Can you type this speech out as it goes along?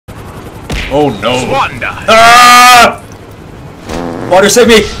Oh no! Swan dive. Ah! Water, save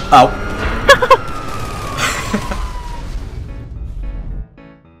me! Ow!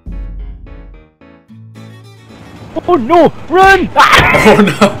 Oh no! Run! Oh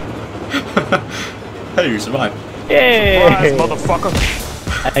no! How do you survive? Yay! Motherfucker.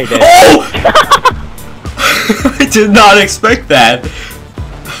 I did. Oh! I did not expect that.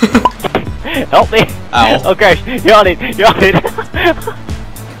 Help me! Ow. Oh Crash, you're on it! You're on it!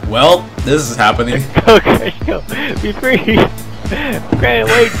 Well, this is happening. Go Crash, go! Be free! Okay,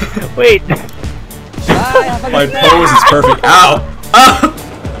 wait! My pose is perfect. Ow! Ah!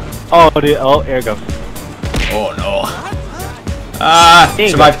 Oh dude, oh, here it goes. Oh no. Ah! Dang,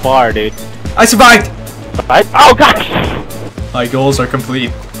 Survived. far, dude. I survived! Oh gosh! My goals are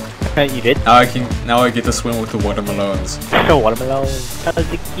complete. You did? Now I get to swim with the watermelons. Watermelon. That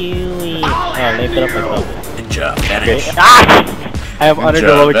was a cutie. Oh, let me put up myself. Ninja Okay. vanish. Ah! I am under the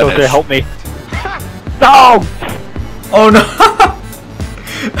Ninja roller coaster, vanish. help me. No! Oh no!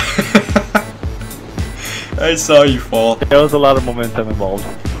 I saw you fall. There was a lot of momentum involved.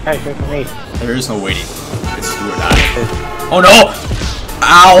 Hey, wait for me. There is no waiting. It's do or die. Oh no!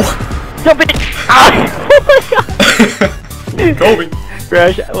 Ow! Jump it! Ah! Kobe!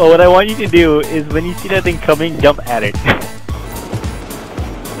 Crash, well, what I want you to do is when you see that thing coming, jump at it.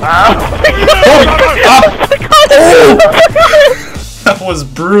 Ah! Oh! That was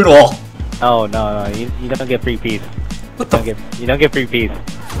brutal. Oh no, you don't get free peace. What the? You don't get free peace.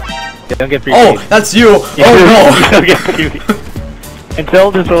 You don't get free Oh, peace. that's you! You Oh don't get free peace. Until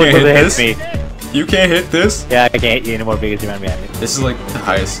this roller Can't coaster hit hits me. no! You can't hit this? Yeah, I can't hit you anymore because you ran behind me. This is like the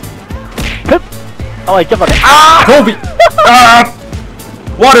highest. Oh, I jumped on it. Ah! Kobe! Ah!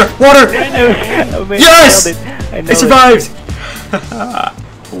 Water! Water! Yes! I I survived!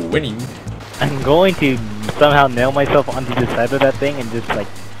 Winning. I'm going to somehow nail myself onto the side of that thing and just like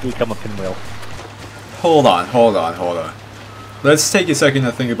become a pinwheel. Hold on. Let's take a second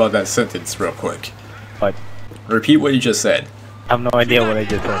to think about that sentence real quick. What? Repeat what you just said. I have no idea what I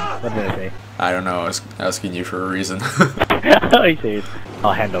just said. What did I say? I don't know, I was asking you for a reason. I see.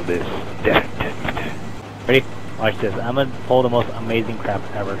 I'll handle this. Ready? Watch this. I'm gonna pull the most amazing crap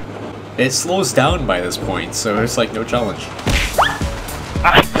ever. It slows down by this point, so it's like no challenge.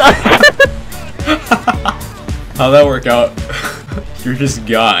 How'd that work out? You're just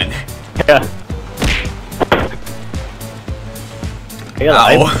gone. Yeah. Are you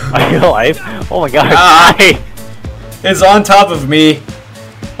alive? Ow. Are you alive? Oh my god. Ah. Hi. It's on top of me!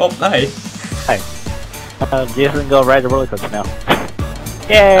 Oh, hi. Hi. Jason, go ride the roller coaster now.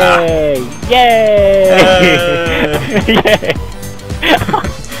 Yay! Yay! Yay!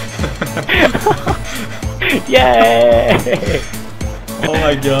 Yay! Oh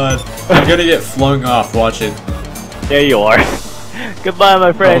my god. I'm gonna get flung off, watch it. There you are. Goodbye,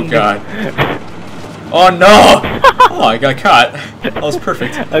 my friend. Oh god. Oh no! Oh, I got caught. That was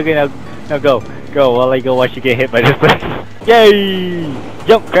perfect. Okay, now go. Go while I go watch you get hit by this thing. Yay!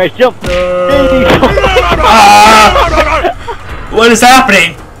 Jump, Crash, jump! Yay! Ah! What is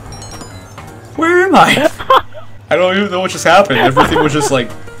happening? Where am I? I don't even know what just happened. Everything was just like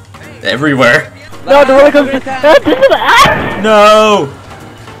everywhere. No, the roller coaster! No!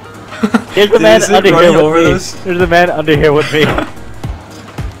 There's a man under here with me. this? There's a man under here with me. Oh,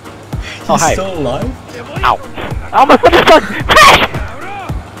 He's hi. still alive? Ow! Oh my fucking fuck! Crash!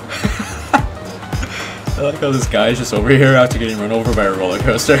 I like how this guy is just over here after getting run over by a roller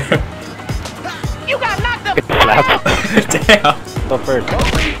coaster. You got locked up. Slap. Damn. Go first.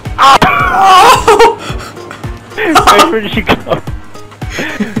 Oh! Where did you go?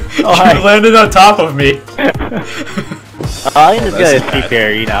 Oh, You hi. landed on top of me. I'm just that's gonna bad. sleep here,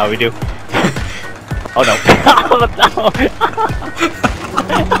 you know how we do. Oh no.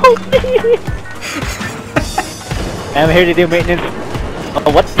 I'm here to do maintenance. Oh,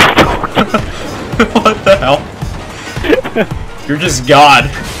 what? What the hell? You're just God.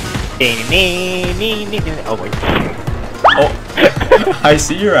 Oh wait. Oh, I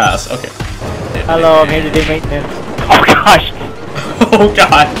see your ass. Okay. Hello, I'm here to do maintenance. Oh gosh. Oh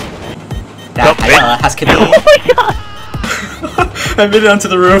God. Hello, housekeeping. Oh my god. I made it onto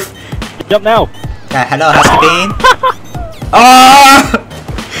the roof. Jump now. Hello, housekeeping. Ah!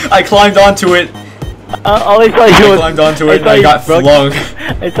 I climbed onto it. All I saw you I was climbed onto it and saw I you got broke- flung.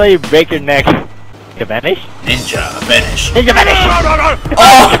 I saw you break your neck. You vanish? Ninja vanish. Ninja vanish!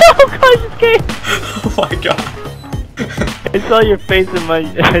 Oh! Oh gosh, it's gay. Oh my God. I saw your face in my.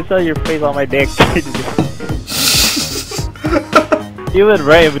 I saw your face on my dick. You went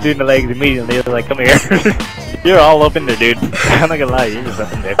right in between the legs immediately. I was like, come here. You're all up in there, dude. I'm not gonna lie, you're just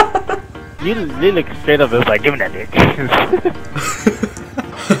up in there. You look straight up. It was like, give me that dick.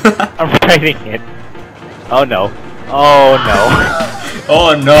 I'm riding it. Oh no. Oh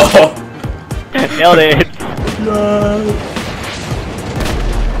Oh no! no. Nailed it.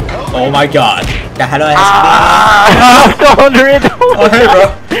 Oh my god. How do I I'm still under it. Oh hey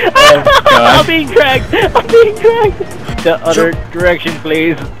bro. Oh god. I'm being dragged. I'm being dragged. The other direction,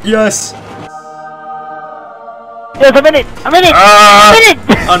 please. Yes! Yes, I'm in it. I'm in it. Ah! I'm in it.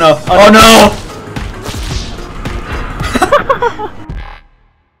 Oh no. Oh no!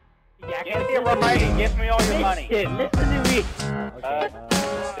 Get me a run right and give me all your money. Listen to me.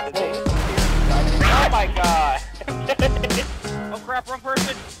 Oh my god. Oh crap, wrong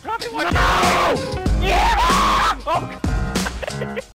person. Drop me one. No! Yeah! Oh.